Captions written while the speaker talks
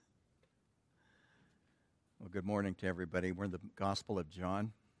Good morning to everybody. We're in the Gospel of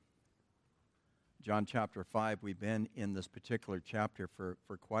John. John chapter 5. We've been in this particular chapter for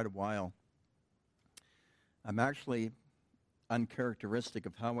quite a while. I'm actually, uncharacteristic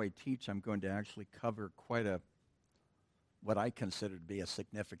of how I teach, I'm going to actually cover what I consider to be a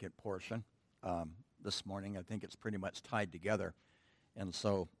significant portion this morning. I think it's pretty much tied together. And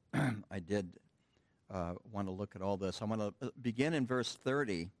so I did want to look at all this. I want to begin in verse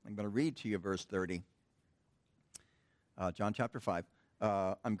 30. I'm going to read to you verse 30. John chapter 5.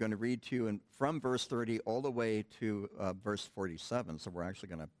 I'm going to read to you from verse 30 all the way to verse 47. So we're actually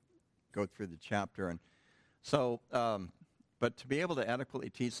going to go through the chapter. And so, but to be able to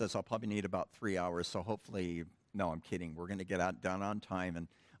adequately teach this, I'll probably need about 3 hours. So hopefully, no, I'm kidding. We're going to get done on time. And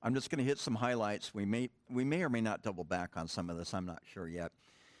I'm just going to hit some highlights. We may or may not double back on some of this. I'm not sure yet.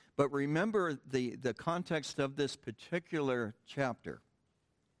 But remember the context of this particular chapter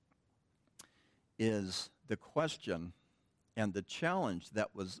is the question and the challenge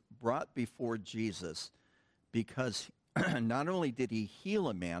that was brought before Jesus, because not only did he heal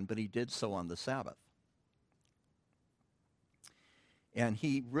a man, but he did so on the Sabbath. And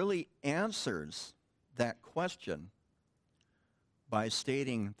he really answers that question by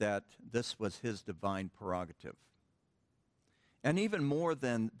stating that this was his divine prerogative. And even more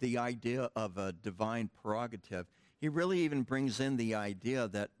than the idea of a divine prerogative, he really even brings in the idea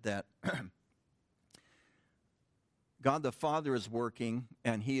that God the Father is working,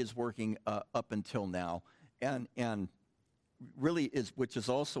 and he is working up until now, and really which is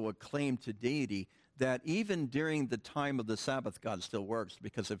also a claim to deity, that even during the time of the Sabbath, God still works,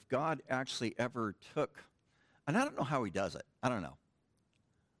 because if God actually ever took, and I don't know how he does it, I don't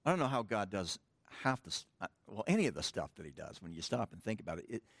know how God does any of the stuff that he does when you stop and think about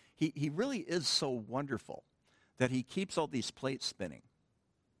it. He really is so wonderful that he keeps all these plates spinning.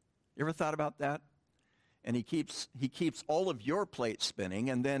 You ever thought about that? And he keeps all of your plates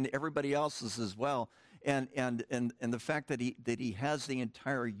spinning, and then everybody else's as well. And the fact that he has the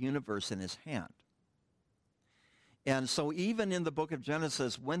entire universe in his hand. And so even in the book of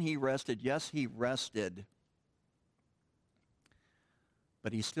Genesis, when he rested, yes, he rested,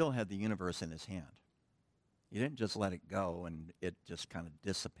 but he still had the universe in his hand. He didn't just let it go and it just kind of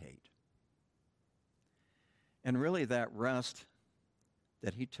dissipate. And really that rest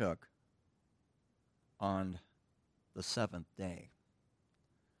that he took on the seventh day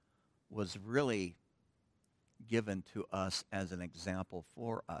was really given to us as an example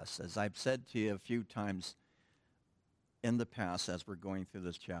for us. As I've said to you a few times in the past as we're going through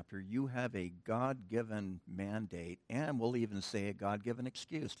this chapter, you have a God-given mandate, and we'll even say a God-given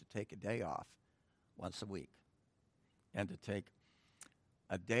excuse to take a day off once a week, and to take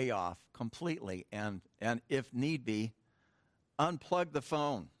a day off completely, and if need be, unplug the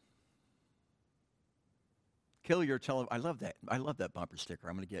phone. Kill your television. I love that bumper sticker.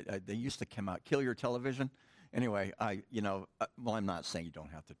 I'm going to get. They used to come out. Kill your television. Anyway, well, I'm not saying you don't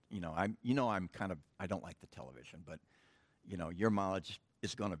have to. I don't like the television, but your mileage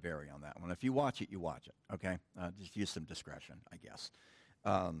is going to vary on that one. If you watch it, you watch it. Okay, just use some discretion, I guess,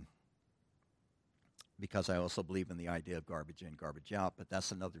 because I also believe in the idea of garbage in, garbage out. But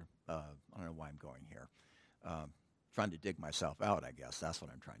that's another. I don't know why I'm going here. Trying to dig myself out, I guess. That's what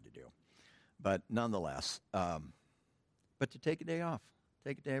I'm trying to do. But nonetheless, but to take a day off,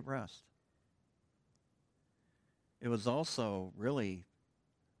 take a day of rest. It was also really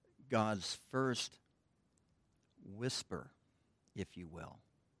God's first whisper, if you will,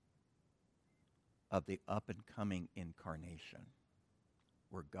 of the up-and-coming incarnation,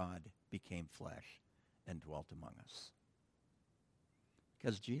 where God became flesh and dwelt among us.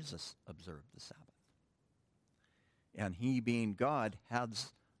 Because Jesus observed the Sabbath. And he, being God,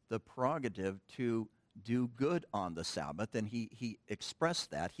 has the prerogative to do good on the Sabbath, and he expressed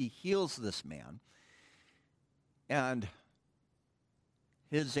that. He heals this man. And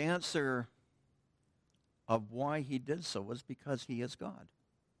his answer of why he did so was because he is God.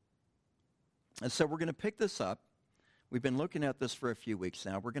 And so we're going to pick this up. We've been looking at this for a few weeks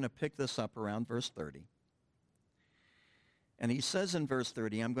now. We're going to pick this up around verse 30. And he says in verse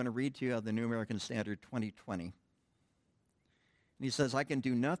 30, I'm going to read to you out of the New American Standard 2020. And he says, I can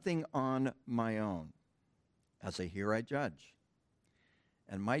do nothing on my own. As I hear, I judge.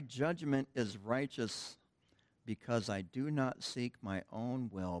 And my judgment is righteous, because I do not seek my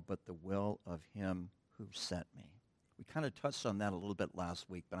own will, but the will of him who sent me. We kind of touched on that a little bit last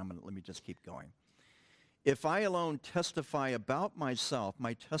week, but let me just keep going. If I alone testify about myself,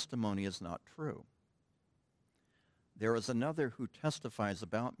 my testimony is not true. There is another who testifies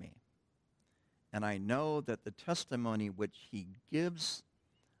about me, and I know that the testimony which he gives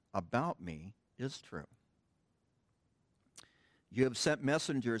about me is true. You have sent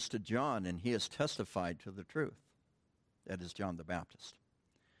messengers to John, and he has testified to the truth. That is John the Baptist.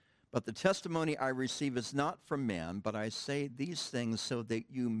 But the testimony I receive is not from man, but I say these things so that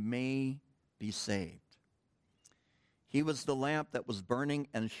you may be saved. He was the lamp that was burning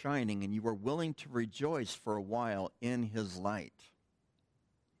and shining, and you were willing to rejoice for a while in his light.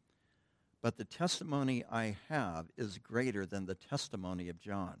 But the testimony I have is greater than the testimony of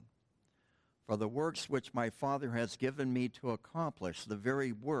John. For the works which my Father has given me to accomplish, the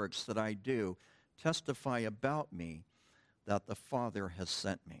very works that I do, testify about me that the Father has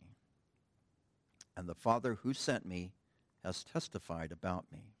sent me. And the Father who sent me has testified about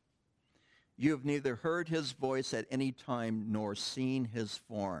me. You have neither heard his voice at any time nor seen his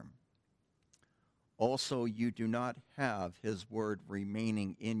form. Also, you do not have his word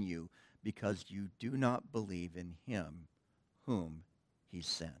remaining in you, because you do not believe in him whom he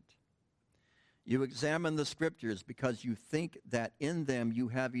sent. You examine the scriptures because you think that in them you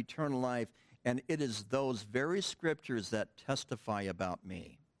have eternal life, and it is those very scriptures that testify about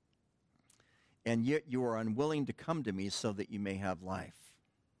me. And yet you are unwilling to come to me so that you may have life.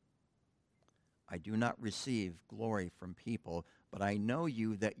 I do not receive glory from people, but I know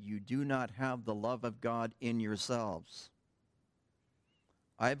you that you do not have the love of God in yourselves.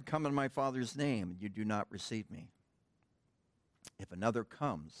 I have come in my Father's name, and you do not receive me. If another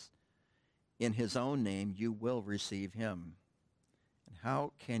comes in his own name, you will receive him. And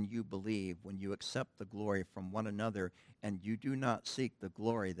how can you believe when you accept the glory from one another, and you do not seek the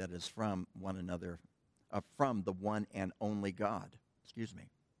glory that is from one another, from the one and only God?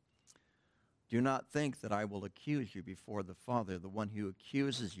 Do not think that I will accuse you before the Father. The one who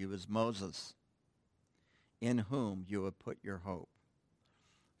accuses you is Moses, in whom you have put your hope.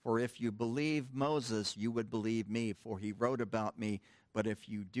 For if you believe Moses, you would believe me, for he wrote about me. But if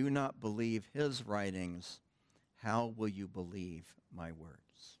you do not believe his writings, how will you believe my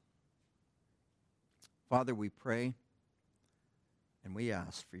words? Father, we pray and we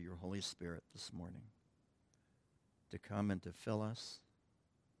ask for your Holy Spirit this morning to come and to fill us,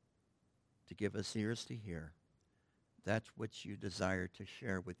 to give us ears to hear that which you desire to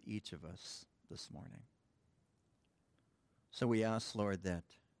share with each of us this morning. So we ask, Lord, that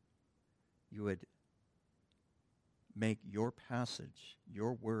you would make your passage,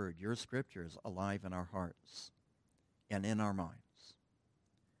 your word, your scriptures alive in our hearts and in our minds.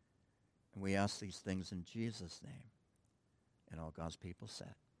 And we ask these things in Jesus' name. And all God's people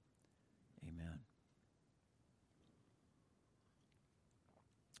said, amen.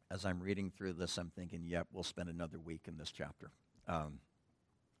 As I'm reading through this, I'm thinking, yep, we'll spend another week in this chapter.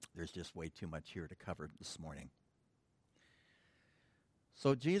 There's just way too much here to cover this morning.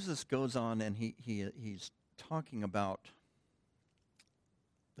 So Jesus goes on, and he's talking about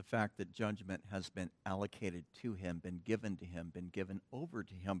the fact that judgment has been allocated to him, been given to him, been given over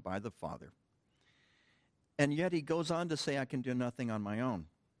to him by the Father. And yet he goes on to say, I can do nothing on my own.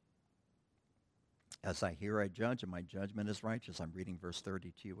 As I hear, I judge, and my judgment is righteous. I'm reading verse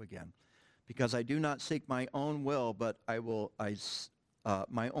 30 to you again. Because I do not seek my own will, but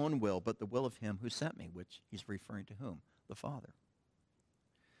my own will, but the will of him who sent me, which he's referring to whom? The Father.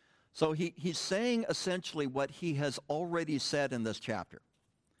 So he's saying essentially what he has already said in this chapter.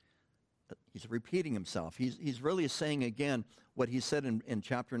 He's repeating himself. He's really saying again what he said in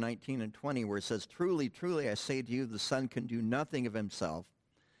chapter 19 and 20, where it says, truly, truly, I say to you, the Son can do nothing of himself,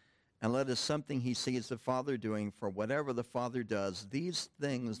 unless it is something he sees the Father doing. For whatever the Father does, these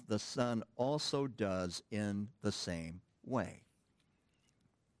things the Son also does in the same way.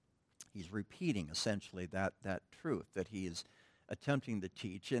 He's repeating essentially that truth that he is attempting to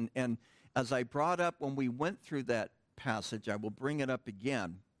teach. And as I brought up when we went through that passage, I will bring it up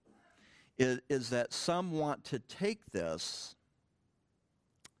again, is that some want to take this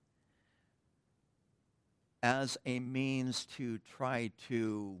as a means to try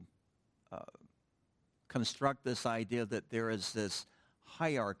to construct this idea that there is this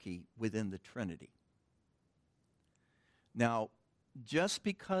hierarchy within the Trinity. Now, just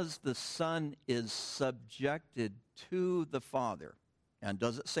because the Son is subjected to the Father, and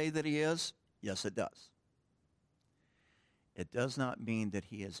does it say that he is? Yes, it does. It does not mean that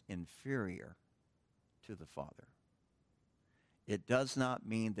he is inferior to the Father. It does not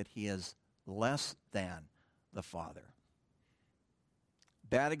mean that he is less than the Father.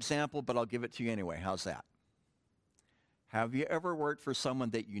 Bad example, but I'll give it to you anyway. How's that? Have you ever worked for someone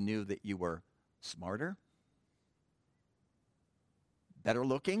that you knew that you were smarter, better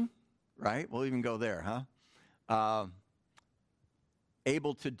looking, right? We'll even go there, huh?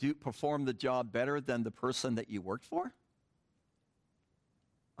 Able to perform the job better than the person that you worked for?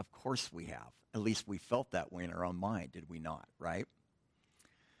 Of course we have. At least we felt that way in our own mind, did we not, right?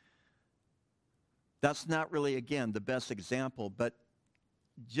 That's not really, again, the best example, but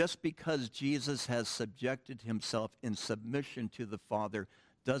just because Jesus has subjected himself in submission to the Father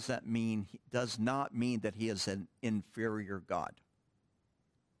does not mean that he is an inferior God,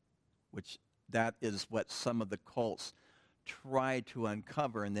 which that is what some of the cults try to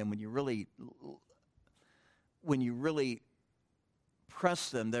uncover. And then when you really press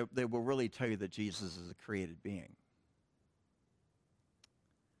them, they will really tell you that Jesus is a created being.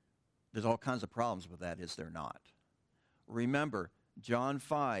 There's all kinds of problems with that, is there not? Remember, John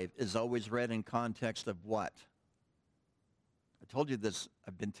 5 is always read in context of what? I told you this,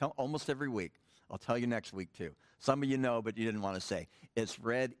 I've been telling almost every week. I'll tell you next week too. Some of you know, but you didn't want to say. It's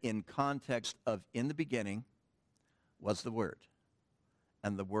read in context of, in the beginning was the Word,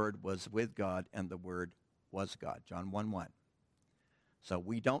 and the Word was with God, and the Word was God. John 1:1. So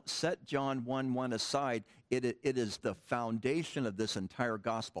we don't set John 1:1 aside. It is the foundation of this entire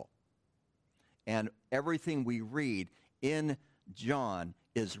gospel. And everything we read in John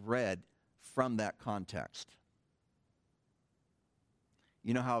is read from that context.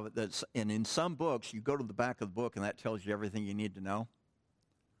 You know how that's, and in some books, you go to the back of the book and that tells you everything you need to know?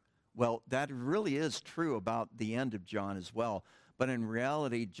 Well, that really is true about the end of John as well. But in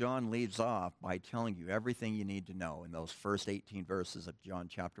reality, John leaves off by telling you everything you need to know in those first 18 verses of John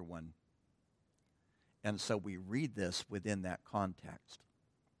chapter 1. And so we read this within that context.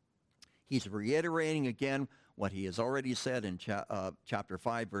 He's reiterating again what he has already said in chapter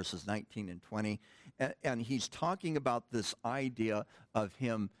 5, verses 19 and 20. And he's talking about this idea of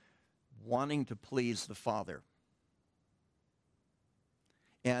him wanting to please the Father.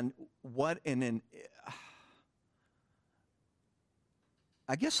 And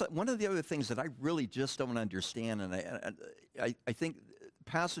I guess one of the other things that I really just don't understand, and I think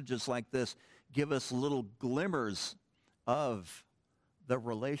passages like this give us little glimmers of the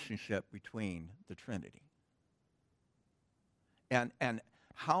relationship between the Trinity. And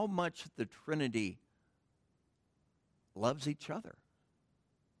how much the Trinity loves each other.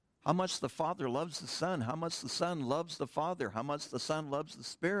 How much the Father loves the Son. How much the Son loves the Father. How much the Son loves the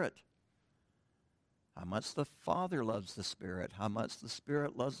Spirit. How much the Father loves the Spirit. How much the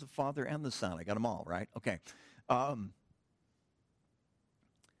Spirit loves the Father and the Son. I got them all, right? Okay.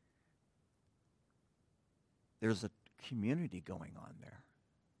 There's a community going on there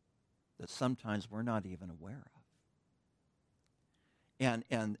that sometimes we're not even aware of.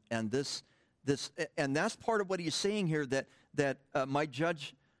 And this and that's part of what he's saying here, that my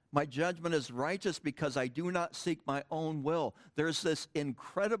judgment is righteous because I do not seek my own will. There's this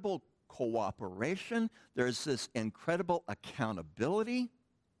incredible cooperation. There's this incredible accountability.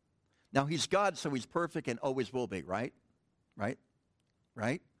 Now, he's God, so he's perfect and always will be, right? Right?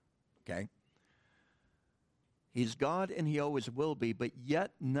 Okay. He's God and he always will be, but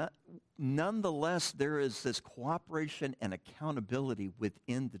yet nonetheless there is this cooperation and accountability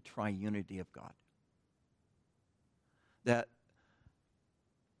within the triunity of God. That,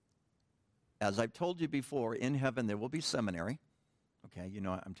 as I've told you before, in heaven there will be seminary. Okay, you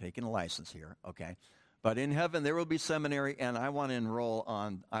know I'm taking a license here, okay. But in heaven there will be seminary, and I want to enroll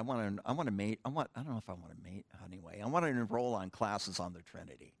on, I don't know if I want to mate anyway. I want to enroll on classes on the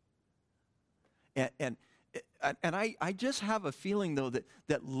Trinity. And I just have a feeling, though,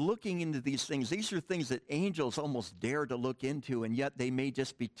 that looking into these are things that angels almost dare to look into, and yet they may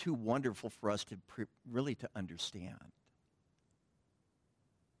just be too wonderful for us to really to understand.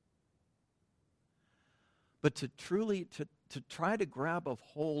 But to truly, to try to grab a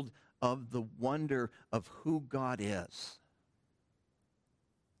hold of the wonder of who God is.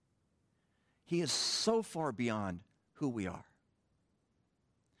 He is so far beyond who we are.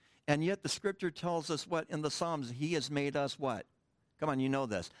 And yet the Scripture tells us what in the Psalms? He has made us what? Come on, you know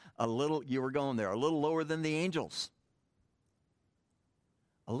this. You were going there, a little lower than the angels.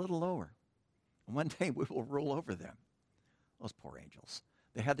 A little lower. And one day we will rule over them. Those poor angels.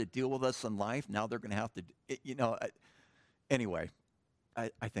 They had to deal with us in life. Now they're going to have to, anyway, I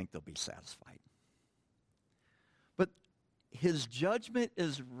think they'll be satisfied. But his judgment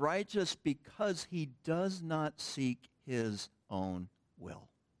is righteous because he does not seek his own will,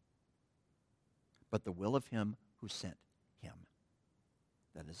 but the will of him who sent him.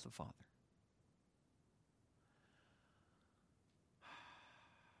 That is the Father.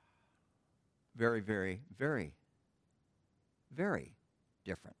 Very, very, very, very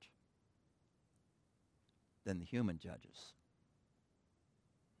different than the human judges.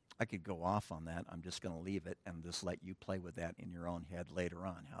 I could go off on that. I'm just going to leave it and just let you play with that in your own head later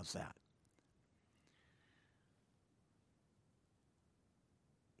on. How's that?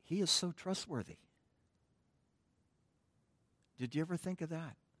 He is so trustworthy. Did you ever think of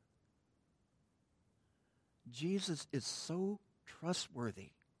that? Jesus is so trustworthy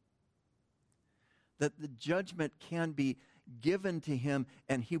that the judgment can be given to him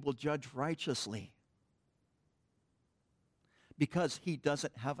and he will judge righteously because he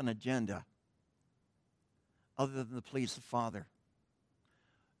doesn't have an agenda other than to please the Father.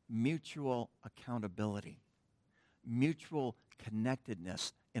 Mutual accountability, mutual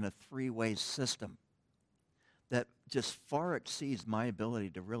connectedness in a three-way system that just far exceeds my ability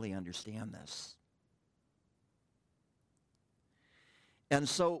to really understand this. And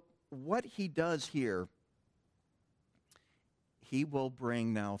so what he does here, he will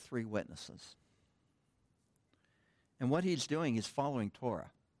bring now 3 witnesses. And what he's doing, he's following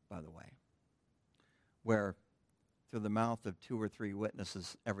Torah, by the way, where through the mouth of 2 or 3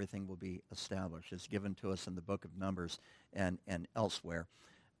 witnesses, everything will be established. It's given to us in the book of Numbers and elsewhere.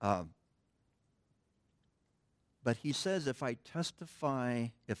 But he says, if I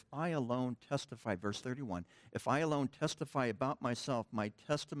alone testify, verse 31, if I alone testify about myself, my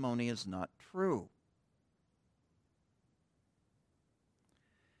testimony is not true.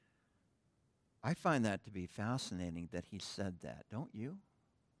 I find that to be fascinating that he said that, don't you?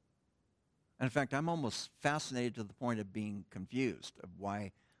 And in fact, I'm almost fascinated to the point of being confused of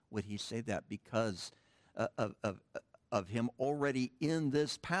why would he say that, because of him already in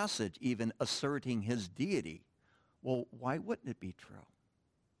this passage even asserting his deity. Well, why wouldn't it be true?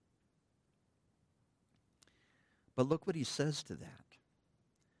 But look what he says to that.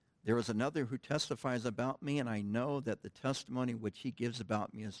 There is another who testifies about me, and I know that the testimony which he gives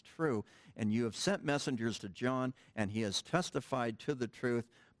about me is true. And you have sent messengers to John, and he has testified to the truth.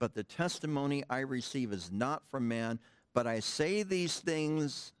 But the testimony I receive is not from man, but I say these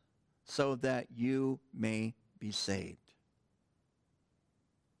things so that you may be saved.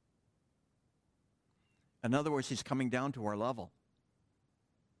 In other words, he's coming down to our level.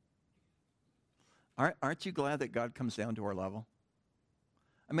 Aren't you glad that God comes down to our level?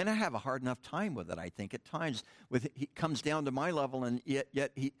 I mean, I have a hard enough time with it, I think, at times. He comes down to my level, and yet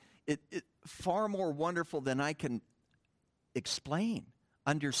it far more wonderful than I can explain,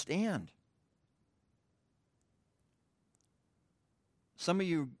 understand. Some of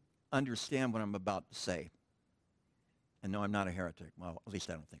you understand what I'm about to say. And no, I'm not a heretic. Well, at least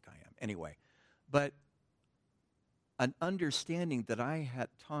I don't think I am. Anyway, but an understanding that I at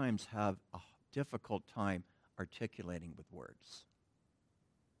times have a difficult time articulating with words.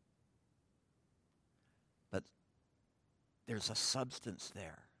 But there's a substance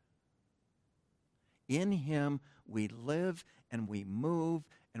there. In him we live and we move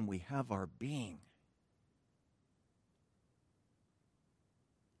and we have our being.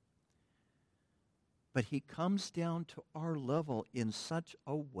 But he comes down to our level in such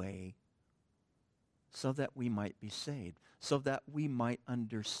a way so that we might be saved, so that we might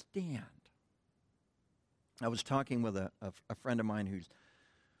understand. I was talking with a friend of mine who's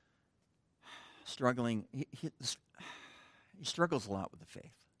struggling. He struggles a lot with the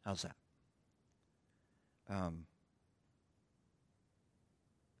faith. How's that? And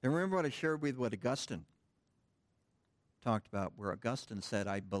remember what I shared with what Augustine talked about, where Augustine said,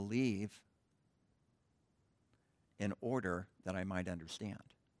 I believe in order that I might understand.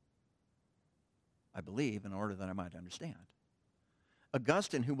 I believe in order that I might understand.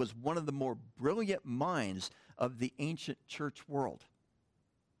 Augustine, who was one of the more brilliant minds of the ancient church world,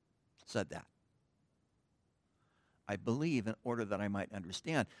 said that. I believe in order that I might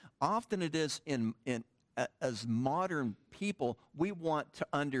understand. Often it is as modern people, we want to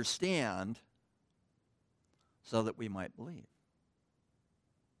understand so that we might believe.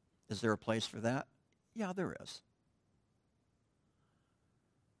 Is there a place for that? Yeah, there is.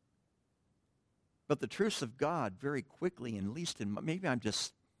 But the truths of God very quickly, and at least maybe I'm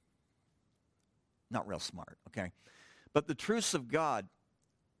just not real smart, okay? But the truths of God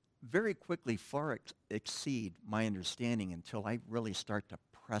very quickly far exceed my understanding until I really start to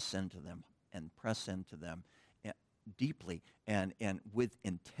press into them deeply and with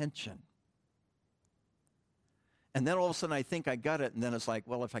intention. And then all of a sudden I think I got it, and then it's like,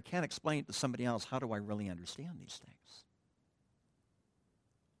 well, if I can't explain it to somebody else, how do I really understand these things?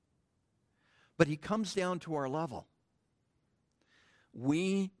 But he comes down to our level.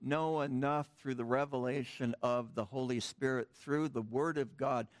 We know enough through the revelation of the Holy Spirit, through the Word of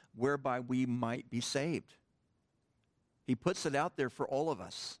God, whereby we might be saved. He puts it out there for all of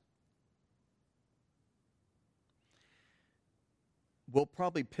us. We'll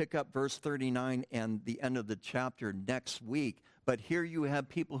probably pick up verse 39 and the end of the chapter next week, but here you have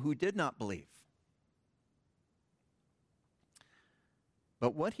people who did not believe.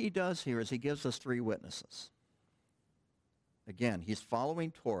 But what he does here is he gives us three witnesses. Again, he's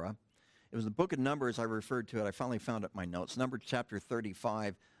following Torah. It was the book of Numbers I referred to it. I finally found it in my notes. Numbers chapter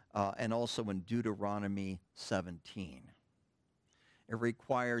 35 and also in Deuteronomy 17. It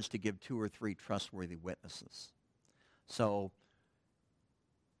requires to give 2 or 3 trustworthy witnesses. So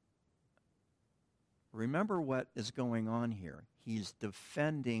remember what is going on here. He's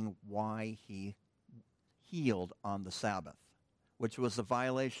defending why he healed on the Sabbath, which was a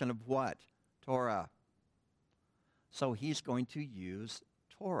violation of what? Torah. So he's going to use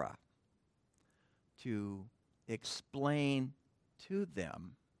Torah to explain to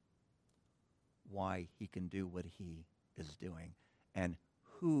them why he can do what he is doing and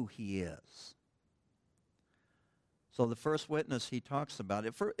who he is. So the first witness he talks about,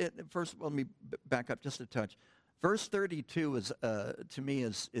 first let me back up just a touch. Verse 32 is, to me,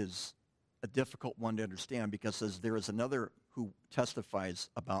 is a difficult one to understand because it says, there is another who testifies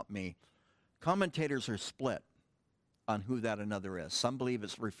about me. Commentators are split on who that another is. Some believe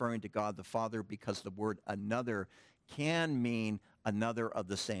it's referring to God the Father because the word another can mean another of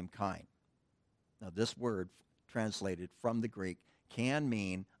the same kind. Now this word, translated from the Greek, can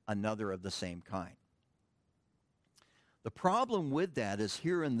mean another of the same kind. The problem with that is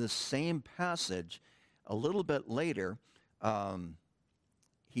here in this same passage, a little bit later,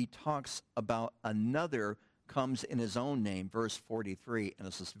 he talks about another comes in his own name, verse 43, and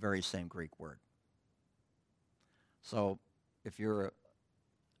it's this very same Greek word. So if you're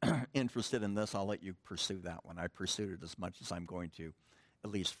interested in this, I'll let you pursue that one. I pursued it as much as I'm going to,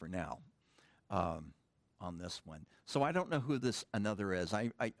 at least for now, on this one. So I don't know who this another is.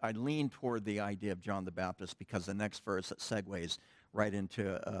 I lean toward the idea of John the Baptist because the next verse, it segues right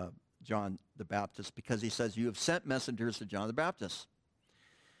into John the Baptist because he says, you have sent messengers to John the Baptist.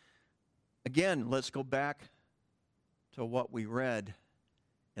 Again, let's go back to what we read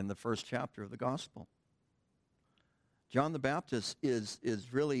in the first chapter of the gospel. John the Baptist is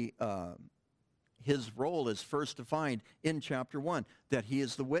really, his role is first defined in chapter 1, that he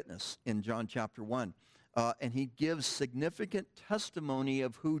is the witness in John chapter 1. And he gives significant testimony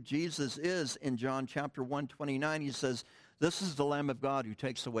of who Jesus is in John chapter 1:29. He says, this is the Lamb of God who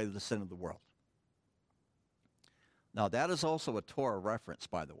takes away the sin of the world. Now that is also a Torah reference,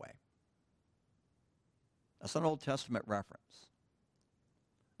 by the way. That's an Old Testament reference.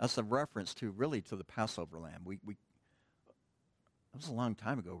 That's a reference to the Passover lamb. That was a long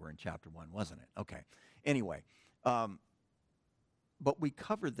time ago. We're in chapter 1, wasn't it? Okay. Anyway, but we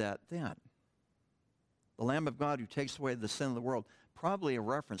covered that then. The Lamb of God who takes away the sin of the world, probably a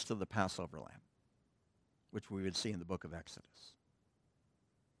reference to the Passover lamb, which we would see in the book of Exodus,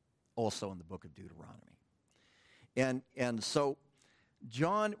 also in the book of Deuteronomy. And so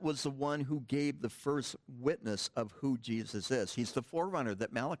John was the one who gave the first witness of who Jesus is. He's the forerunner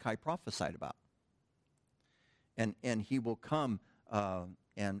that Malachi prophesied about. And he will come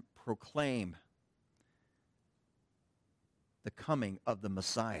and proclaim the coming of the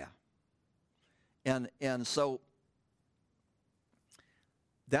Messiah. And so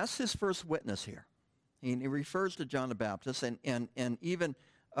that's his first witness here. He refers to John the Baptist, and even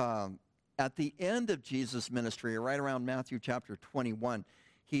at the end of Jesus' ministry, right around Matthew chapter 21,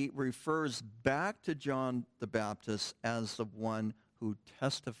 he refers back to John the Baptist as the one who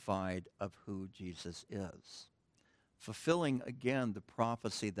testified of who Jesus is, fulfilling again the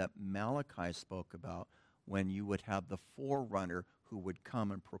prophecy that Malachi spoke about when you would have the forerunner who would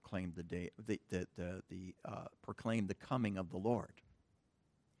come and proclaim proclaim the coming of the Lord.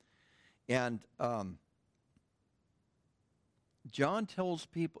 And John told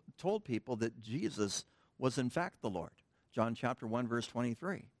people that Jesus was in fact the Lord. John chapter 1, verse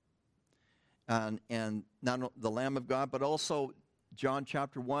 23. And not the Lamb of God, but also John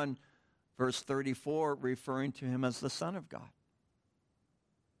chapter 1, verse 34, referring to him as the Son of God.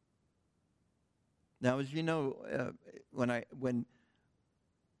 Now, as you know, when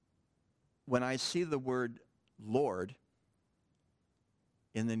I see the word Lord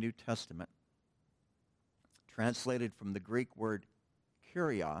in the New Testament, translated from the Greek word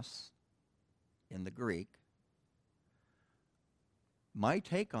kurios in the Greek, my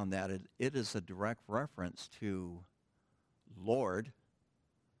take on that, it is a direct reference to Lord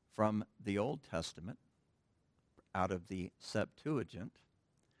from the Old Testament out of the Septuagint,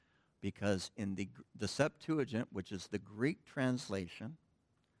 because in the Septuagint, which is the Greek translation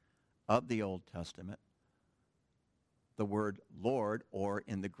of the Old Testament, the word Lord, or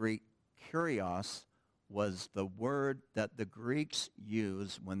in the Greek kurios, was the word that the Greeks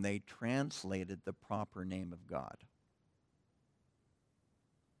used when they translated the proper name of God.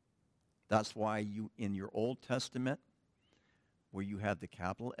 That's why you, in your Old Testament, where you have the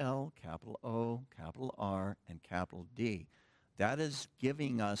capital L, capital O, capital R, and capital D. That is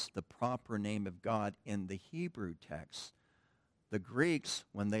giving us the proper name of God in the Hebrew text. The Greeks,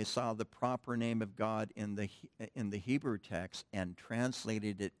 when they saw the proper name of God in the Hebrew text and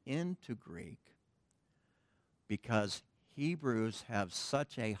translated it into Greek, because Hebrews have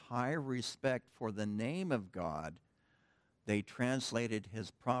such a high respect for the name of God, they translated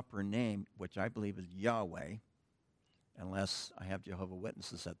his proper name, which I believe is Yahweh, unless I have Jehovah's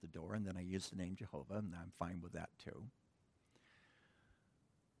Witnesses at the door, and then I use the name Jehovah, and I'm fine with that too.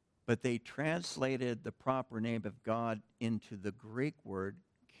 But they translated the proper name of God into the Greek word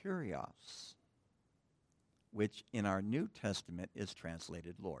Kyrios, which in our New Testament is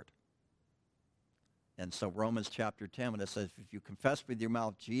translated Lord. And so Romans chapter 10, when it says, if you confess with your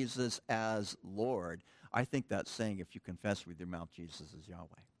mouth Jesus as Lord, I think that's saying if you confess with your mouth Jesus as Yahweh.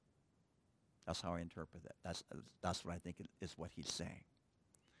 That's how I interpret it. That's what I think is what he's saying.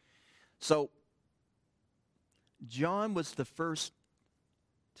 So John was the first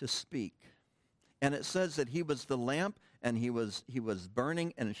to speak. And it says that he was the lamp, and he was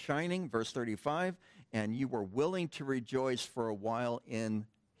burning and shining, verse 35, and you were willing to rejoice for a while in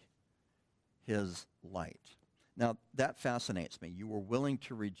his light. Now, that fascinates me. You were willing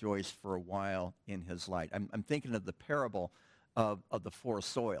to rejoice for a while in his light. I'm thinking of the parable of the four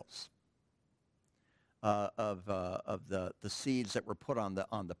soils, of the seeds that were put on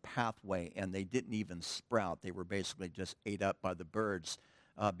the pathway, and they didn't even sprout. They were basically just ate up by the birds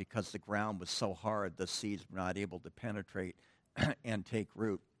because the ground was so hard, the seeds were not able to penetrate and take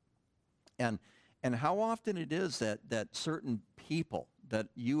root. And how often it is that certain people that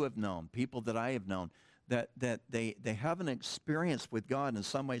you have known, people that I have known, that they have an experience with God in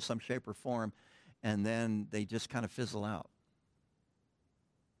some way, some shape, or form, and then they just kind of fizzle out.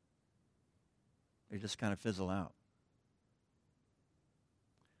 They just kind of fizzle out.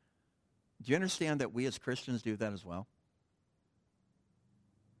 Do you understand that we as Christians do that as well?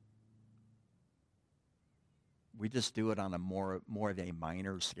 We just do it on a more of a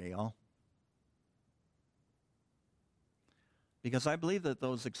minor scale. Because I believe that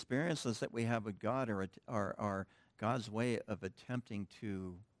those experiences that we have with God are God's way of attempting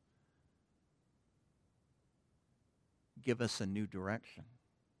to give us a new direction,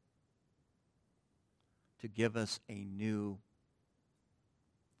 to give us a new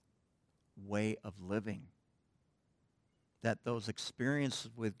way of living. That those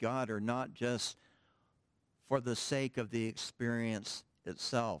experiences with God are not just for the sake of the experience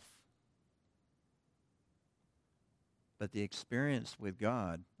itself, but the experience with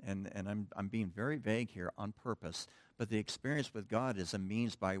God, and I'm being very vague here on purpose, but the experience with God is a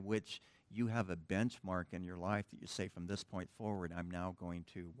means by which you have a benchmark in your life that you say, from this point forward, I'm now going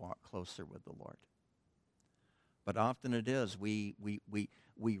to walk closer with the Lord. But often it is, we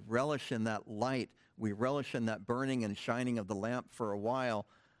relish in that light, we relish in that burning and shining of the lamp for a while,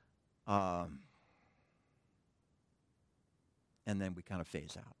 and then we kind of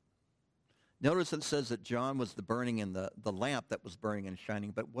phase out. Notice it says that John was the burning in the lamp that was burning and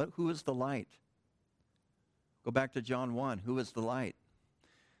shining, but who is the light? Go back to John 1. Who is the light?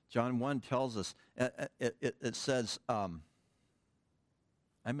 John 1 tells us, it says, I'm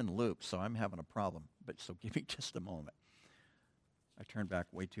in Luke, so I'm having a problem, so give me just a moment. I turned back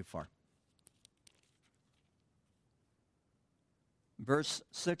way too far. Verse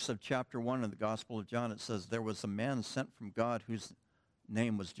 6 of chapter 1 of the Gospel of John, it says, there was a man sent from God whose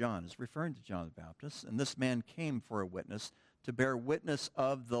name was John. It's referring to John the Baptist. And this man came for a witness, to bear witness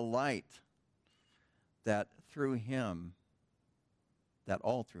of the light, that through him, that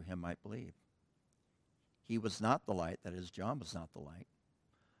all through him might believe. He was not the light, that is, John was not the light,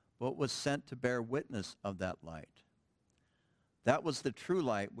 but was sent to bear witness of that light. That was the true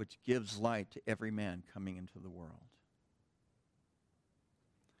light which gives light to every man coming into the world.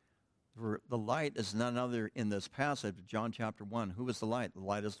 The light is none other in this passage, John chapter 1. Who is the light? The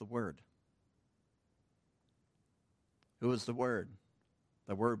light is the Word. Who is the Word?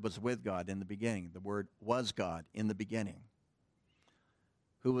 The Word was with God in the beginning. The Word was God in the beginning.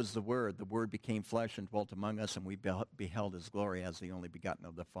 Who was the Word? The Word became flesh and dwelt among us, and we beheld his glory as the only begotten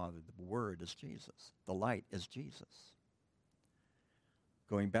of the Father. The Word is Jesus. The light is Jesus.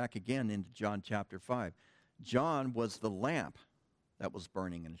 Going back again into John chapter 5. John was the lamp that was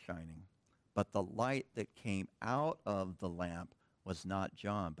burning and shining. But the light that came out of the lamp was not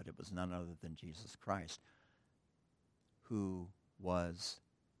John, but it was none other than Jesus Christ, who was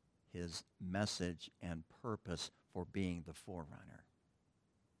his message and purpose for being the forerunner.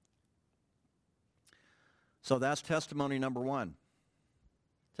 So that's testimony number one.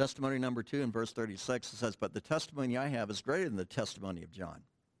 Testimony number 2 in verse 36, it says, but the testimony I have is greater than the testimony of John.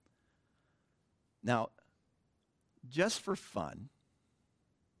 Now, just for fun,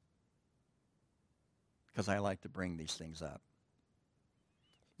 because I like to bring these things up,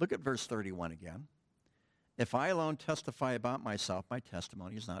 look at verse 31 again. If I alone testify about myself, my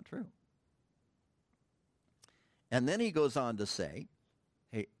testimony is not true. And then he goes on to say,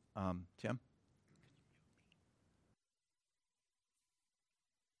 hey, Tim?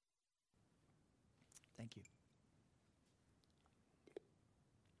 Thank you.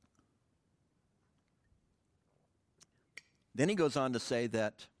 Then he goes on to say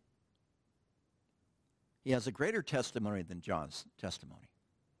that he has a greater testimony than John's testimony.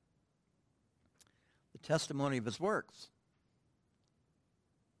 The testimony of his works.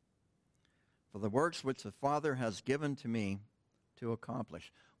 For the works which the Father has given to me to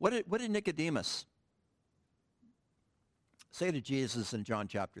accomplish. What did Nicodemus say to Jesus in John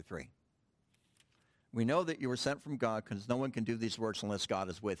chapter 3? We know that you were sent from God because no one can do these works unless God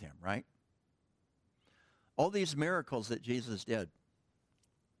is with him, right? All these miracles that Jesus did.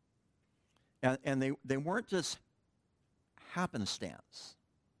 And they weren't just happenstance.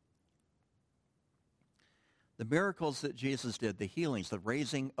 The miracles that Jesus did, the healings, the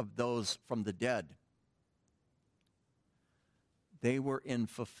raising of those from the dead, they were in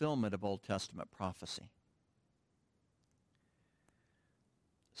fulfillment of Old Testament prophecy.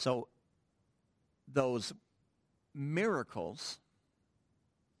 So those miracles,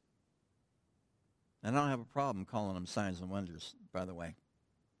 and I don't have a problem calling them signs and wonders, by the way,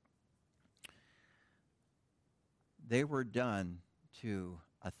 they were done to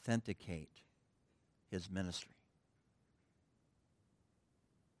authenticate his ministry.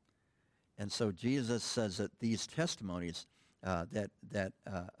 And so Jesus says that these testimonies that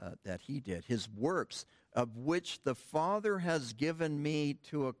he did, his works, of which the Father has given me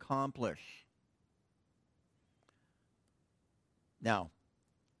to accomplish. Now,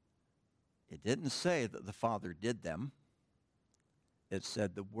 it didn't say that the Father did them. It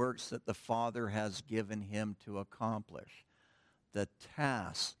said the works that the Father has given him to accomplish. The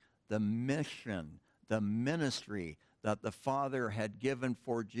task, the mission, the ministry that the Father had given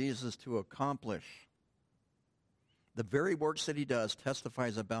for Jesus to accomplish. The very works that he does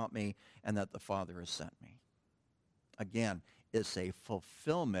testifies about me and that the Father has sent me. Again, it's a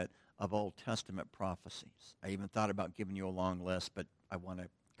fulfillment of Old Testament prophecies. I even thought about giving you a long list, but I want to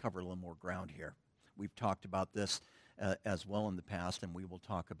cover a little more ground here. We've talked about this as well in the past, and we will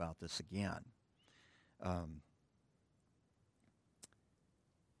talk about this again.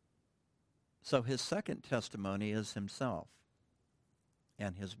 So his second testimony is himself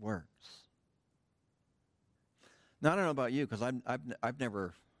and his works. Now, I don't know about you, because I've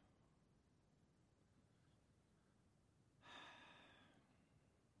never...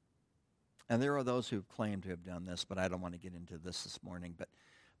 And there are those who claim to have done this, but I don't want to get into this morning.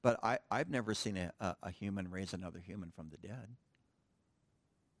 But I've never seen a human raise another human from the dead.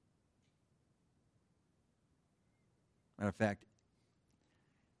 Matter of fact,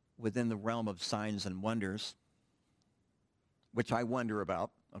 within the realm of signs and wonders, which I wonder about,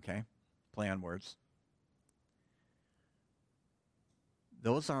 okay, play on words,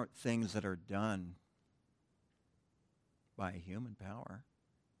 those aren't things that are done by a human power.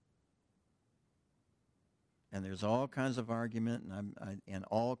 And there's all kinds of argument and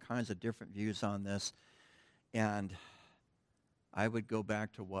all kinds of different views on this. And I would go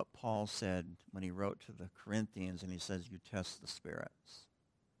back to what Paul said when he wrote to the Corinthians, and he says, you test the spirits.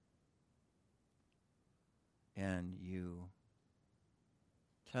 And you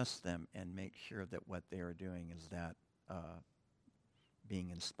test them and make sure that what they are doing is that being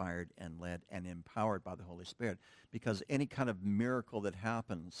inspired and led and empowered by the Holy Spirit. Because any kind of miracle that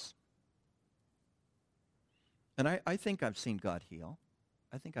happens, and I think I've seen God heal.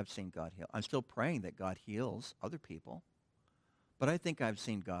 I think I've seen God heal. I'm still praying that God heals other people, but I think I've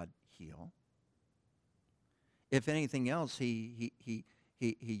seen God heal. If anything else, he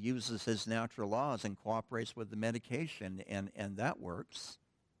uses his natural laws and cooperates with the medication, and that works.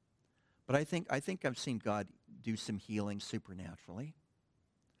 But I think I've seen God do some healing supernaturally.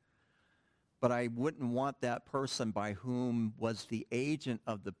 But I wouldn't want that person by whom was the agent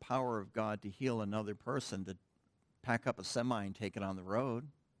of the power of God to heal another person to pack up a semi and take it on the road.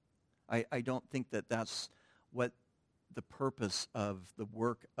 I don't think that that's what the purpose of the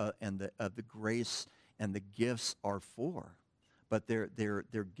work and of the grace and the gifts are for. But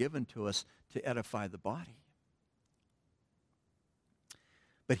they're given to us to edify the body.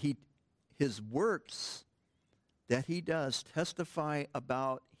 But his works that he does testify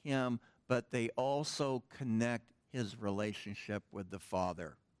about him, but they also connect his relationship with the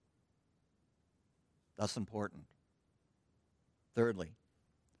Father. That's important. Thirdly,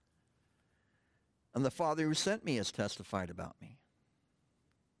 and the Father who sent me has testified about me.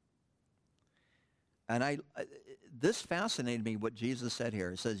 And this fascinated me, what Jesus said here.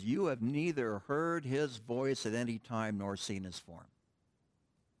 He says, you have neither heard his voice at any time nor seen his form.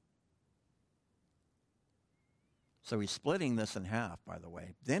 So he's splitting this in half, by the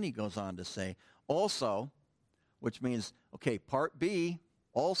way. Then he goes on to say, also, which means, okay, part B,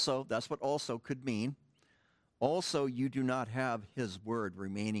 also, that's what also could mean. Also, you do not have his word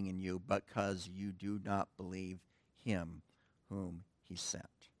remaining in you because you do not believe him whom he sent.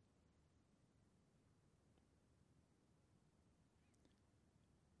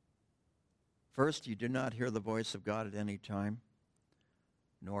 First, you do not hear the voice of God at any time,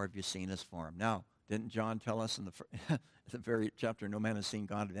 nor have you seen his form. Now, didn't John tell us in the very chapter, no man has seen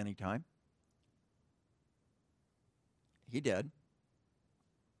God at any time? He did.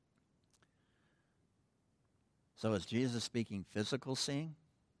 So is Jesus speaking physical seeing?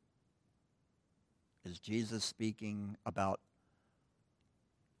 Is Jesus speaking about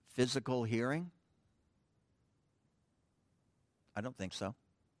physical hearing? I don't think so.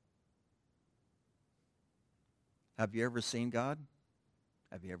 Have you ever seen God?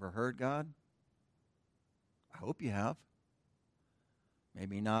 Have you ever heard God? I hope you have.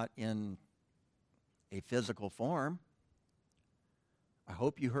 Maybe not in a physical form. I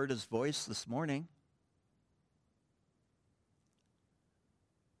hope you heard his voice this morning.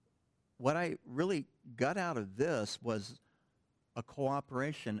 What I really got out of this was a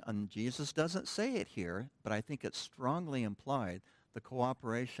cooperation, and Jesus doesn't say it here, but I think it's strongly implied, the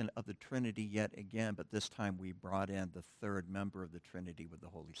cooperation of the Trinity yet again, but this time we brought in the third member of the Trinity with the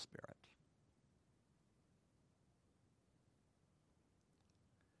Holy Spirit.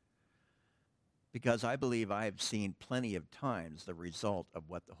 Because I believe I have seen plenty of times the result of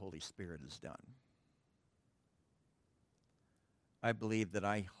what the Holy Spirit has done. I believe that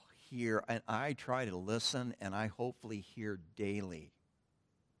I hear, and I try to listen, and I hopefully hear daily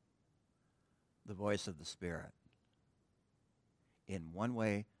the voice of the Spirit in one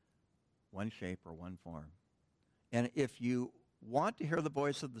way, one shape, or one form. And if you want to hear the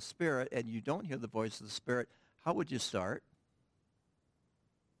voice of the Spirit and you don't hear the voice of the Spirit, how would you start?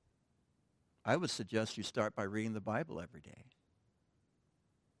 I would suggest you start by reading the Bible every day.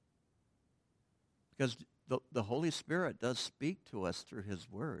 Because the Holy Spirit does speak to us through his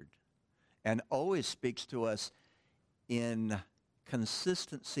word and always speaks to us in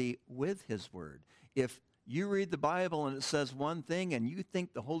consistency with his word. If you read the Bible and it says one thing and you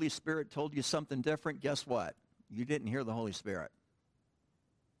think the Holy Spirit told you something different, guess what? You didn't hear the Holy Spirit.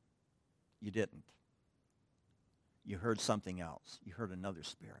 You didn't. You heard something else. You heard another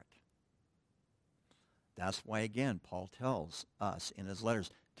spirit. That's why, again, Paul tells us in his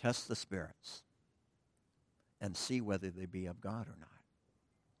letters, test the spirits and see whether they be of God or not.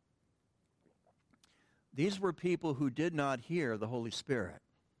 These were people who did not hear the Holy Spirit.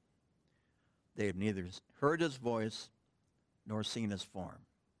 They have neither heard his voice nor seen his form.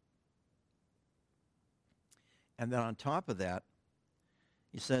 And then on top of that,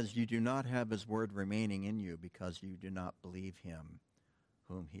 he says, you do not have his word remaining in you because you do not believe him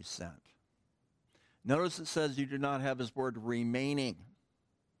whom he sent. Notice it says you do not have his word remaining.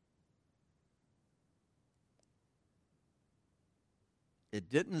 It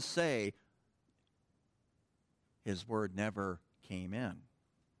didn't say his word never came in.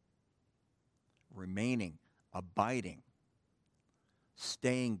 Remaining, abiding,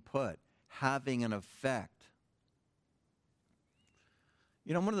 staying put, having an effect.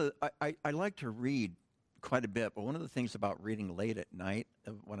 You know, one of the I like to read quite a bit, but one of the things about reading late at night,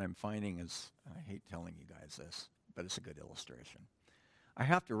 what I'm finding is, I hate telling you guys this, but it's a good illustration. I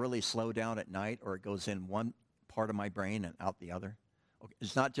have to really slow down at night, or it goes in one part of my brain and out the other. Okay,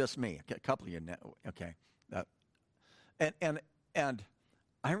 it's not just me. A couple of you know. Okay, and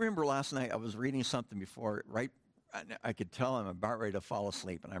I remember last night I was reading something before, right? I could tell I'm about ready to fall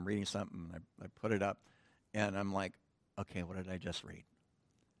asleep, and I'm reading something, and I put it up, and I'm like, okay, what did I just read?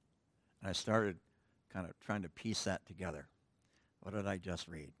 And I started kind of trying to piece that together. What did I just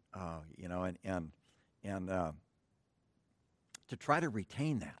read? You know, and to try to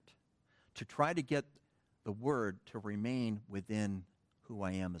retain that, to try to get the word to remain within who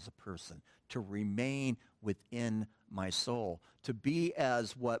I am as a person, to remain within my soul, to be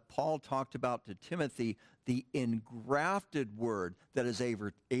as what Paul talked about to Timothy, the engrafted word that is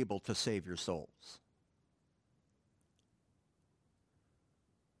able to save your souls.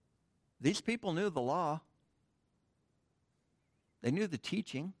 These people knew the law. They knew the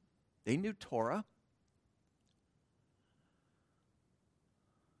teaching. They knew Torah.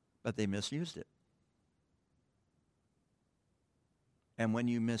 But they misused it. And when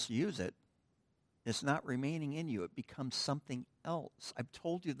you misuse it, it's not remaining in you. It becomes something else. I've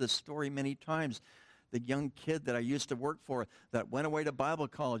told you this story many times. The young kid that I used to work for that went away to Bible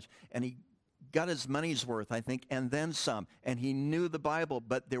college, and he got his money's worth, I think, and then some. And he knew the Bible,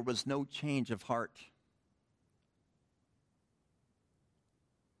 but there was no change of heart.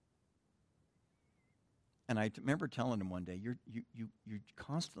 And I remember telling him one day, you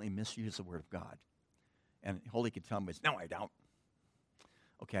constantly misuse the Word of God. And Holy could tell me, no, I don't.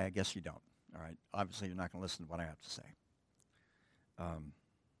 Okay, I guess you don't. All right, obviously you're not going to listen to what I have to say.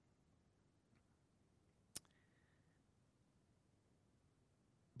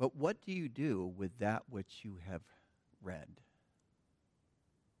 But what do you do with that which you have read?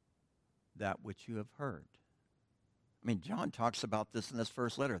 That which you have heard? I mean, John talks about this in this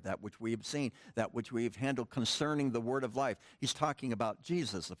first letter, that which we have seen, that which we have handled concerning the word of life. He's talking about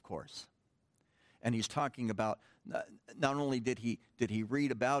Jesus, of course. And he's talking about, not only did he read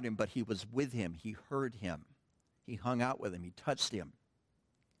about him, but he was with him. He heard him. He hung out with him. He touched him.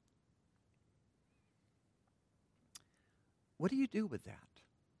 What do you do with that?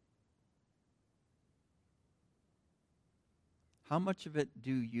 How much of it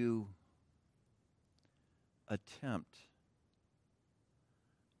do you attempt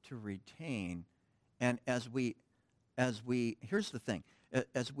to retain? And as we here's the thing,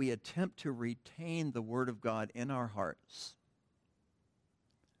 as we attempt to retain the Word of God in our hearts,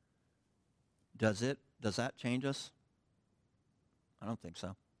 does that change us? I don't think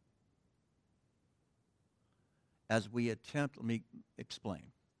so. As we attempt, let me explain.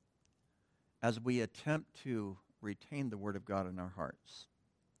 As we attempt to retain the Word of God in our hearts,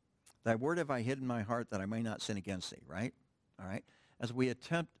 thy word have I hid in my heart that I may not sin against thee, right? All right? As we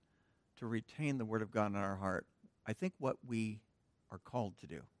attempt to retain the Word of God in our heart, I think what we are called to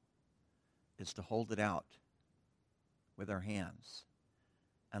do is to hold it out with our hands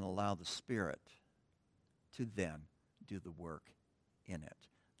and allow the Spirit to then do the work in it.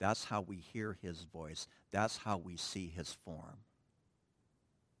 That's how we hear his voice. That's how we see his form.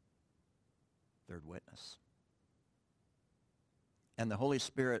 Third witness. And the Holy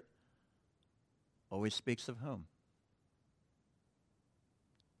Spirit always speaks of whom?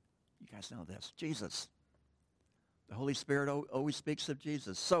 You guys know this. Jesus. The Holy Spirit always speaks of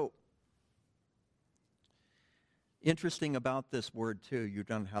Jesus. So, interesting about this word, too, you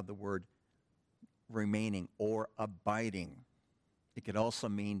don't have the word remaining or abiding. It could also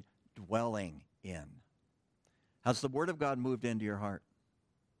mean dwelling in. Has the Word of God moved into your heart?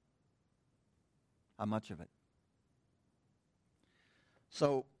 How much of it?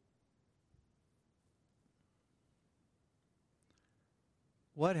 So,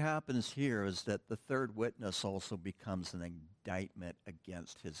 what happens here is that the third witness also becomes an indictment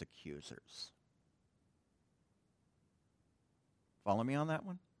against his accusers. Follow me on that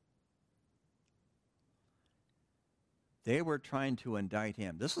one? They were trying to indict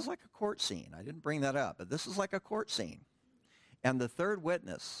him. This is like a court scene. I didn't bring that up, but this is like a court scene. And the third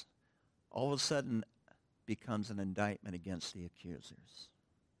witness all of a sudden becomes an indictment against the accusers.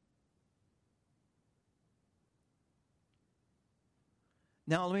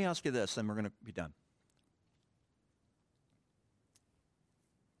 Now, let me ask you this, and we're going to be done.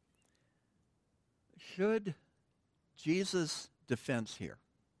 Should Jesus' defense here,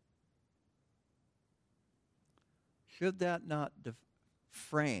 should that not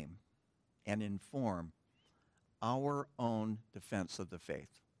frame and inform our own defense of the faith?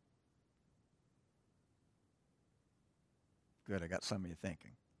 Good, I got some of you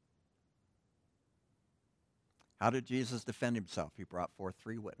thinking. How did Jesus defend himself? He brought forth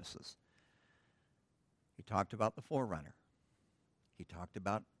three witnesses. He talked about the forerunner. He talked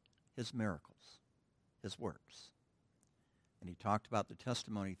about his miracles, his works. And he talked about the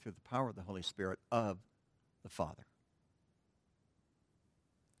testimony through the power of the Holy Spirit of the Father.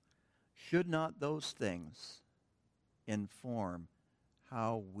 Should not those things inform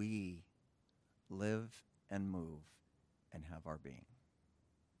how we live and move and have our being?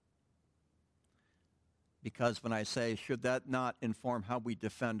 Because when I say, should that not inform how we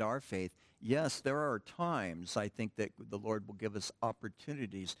defend our faith, yes, there are times I think that the Lord will give us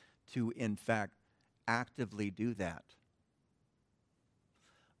opportunities to, in fact, actively do that.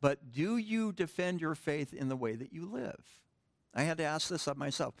 But do you defend your faith in the way that you live? I had to ask this of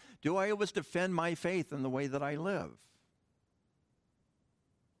myself. Do I always defend my faith in the way that I live?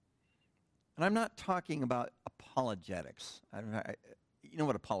 And I'm not talking about apologetics. You know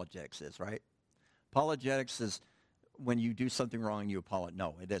what apologetics is, right? Apologetics is when you do something wrong and you apologize.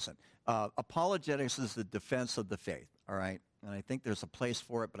 No, it isn't. Apologetics is the defense of the faith, all right? And I think there's a place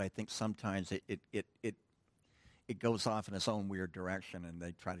for it, but I think sometimes it it goes off in its own weird direction,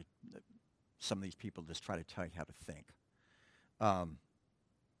 and some of these people just try to tell you how to think.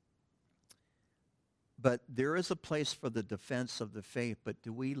 But there is a place for the defense of the faith, but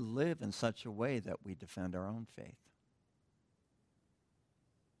do we live in such a way that we defend our own faith?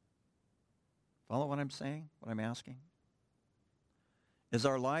 Follow what I'm saying, what I'm asking? Is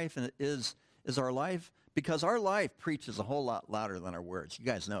our life, because our life preaches a whole lot louder than our words. You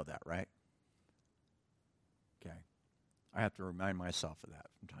guys know that, right? Okay. I have to remind myself of that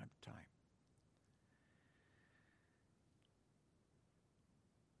from time to time.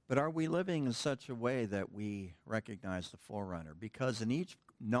 But are we living in such a way that we recognize the forerunner? Because in each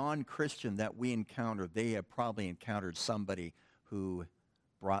non-Christian that we encounter, they have probably encountered somebody who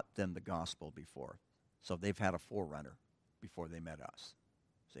brought them the gospel before. So they've had a forerunner before they met us.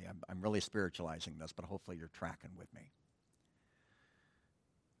 See, I'm really spiritualizing this, but hopefully you're tracking with me.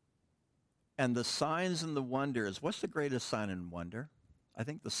 And the signs and the wonders, what's the greatest sign and wonder? I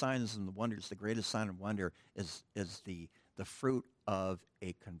think the signs and the wonders, the greatest sign and wonder is the fruit of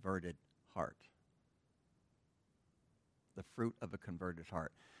a converted heart. The fruit of a converted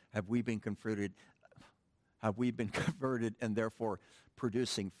heart. Have we been converted? Have we been converted and therefore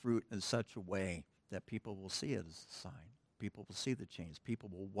producing fruit in such a way that people will see it as a sign? People will see the change. People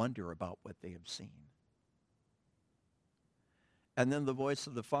will wonder about what they have seen. And then the voice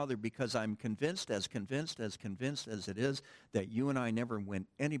of the Father, because I'm convinced as it is, that you and I never win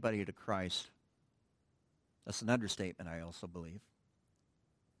anybody to Christ. That's an understatement, I also believe.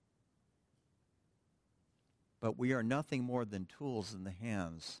 But we are nothing more than tools in the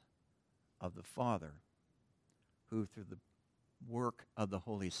hands of the Father, who through the work of the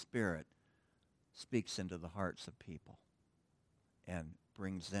Holy Spirit speaks into the hearts of people and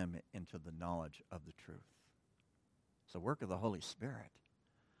brings them into the knowledge of the truth. It's the work of the Holy Spirit.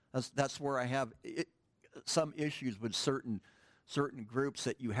 That's where I have some issues with certain groups,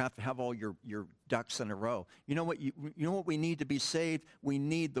 that you have to have all your ducks in a row. You know what we need to be saved? We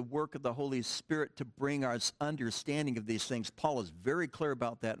need the work of the Holy Spirit to bring us understanding of these things. Paul is very clear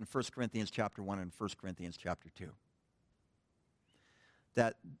about that in 1 Corinthians chapter 1 and 1 Corinthians chapter 2.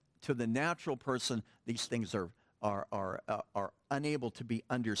 That to the natural person, these things are unable to be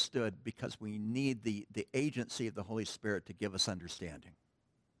understood, because we need the agency of the Holy Spirit to give us understanding.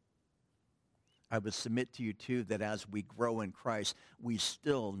 I would submit to you, too, that as we grow in Christ, we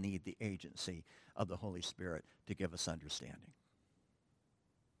still need the agency of the Holy Spirit to give us understanding.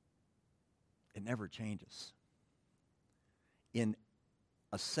 It never changes. In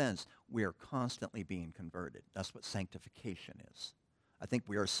a sense, we are constantly being converted. That's what sanctification is. I think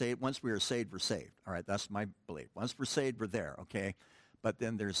we are saved. Once we are saved, we're saved. All right, that's my belief. Once we're saved, we're there, okay? But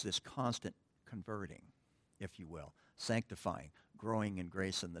then there's this constant converting, if you will, sanctifying, growing in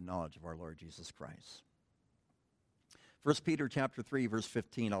grace and the knowledge of our Lord Jesus Christ. 1 Peter chapter 3, verse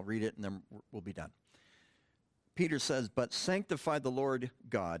 15, I'll read it and then we'll be done. Peter says, but sanctify the Lord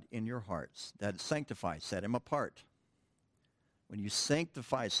God in your hearts. That is, sanctify, set him apart. When you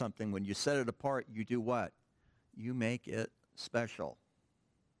sanctify something, when you set it apart, you do what? You make it special.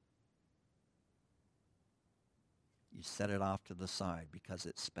 You set it off to the side because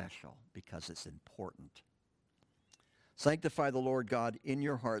it's special, because it's important. Sanctify the Lord God in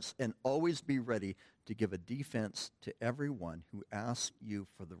your hearts, and always be ready to give a defense to everyone who asks you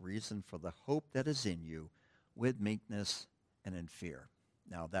for the reason for the hope that is in you, with meekness and in fear.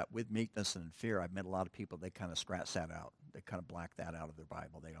 Now, that with meekness and in fear, I've met a lot of people, they kind of scratch that out. They kind of black that out of their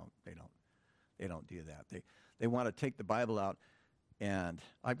Bible. They don't do that. They want to take the Bible out. And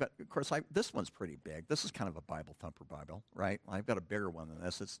I've got, of course, this one's pretty big. This is kind of a Bible thumper Bible, right? I've got a bigger one than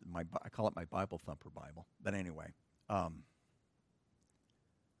this. I call it my Bible thumper Bible. But anyway,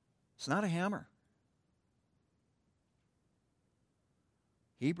 it's not a hammer.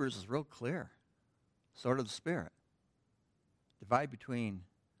 Hebrews is real clear. Sword of the Spirit. Divide between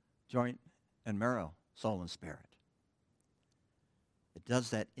joint and marrow, soul and spirit. It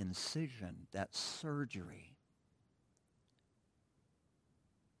does that incision, that surgery.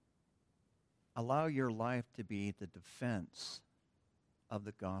 Allow your life to be the defense of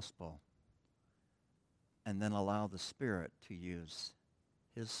the gospel, and then allow the Spirit to use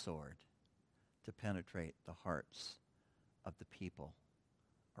his sword to penetrate the hearts of the people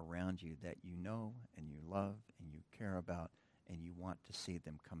around you that you know and you love and you care about, and you want to see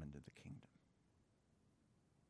them come into the kingdom.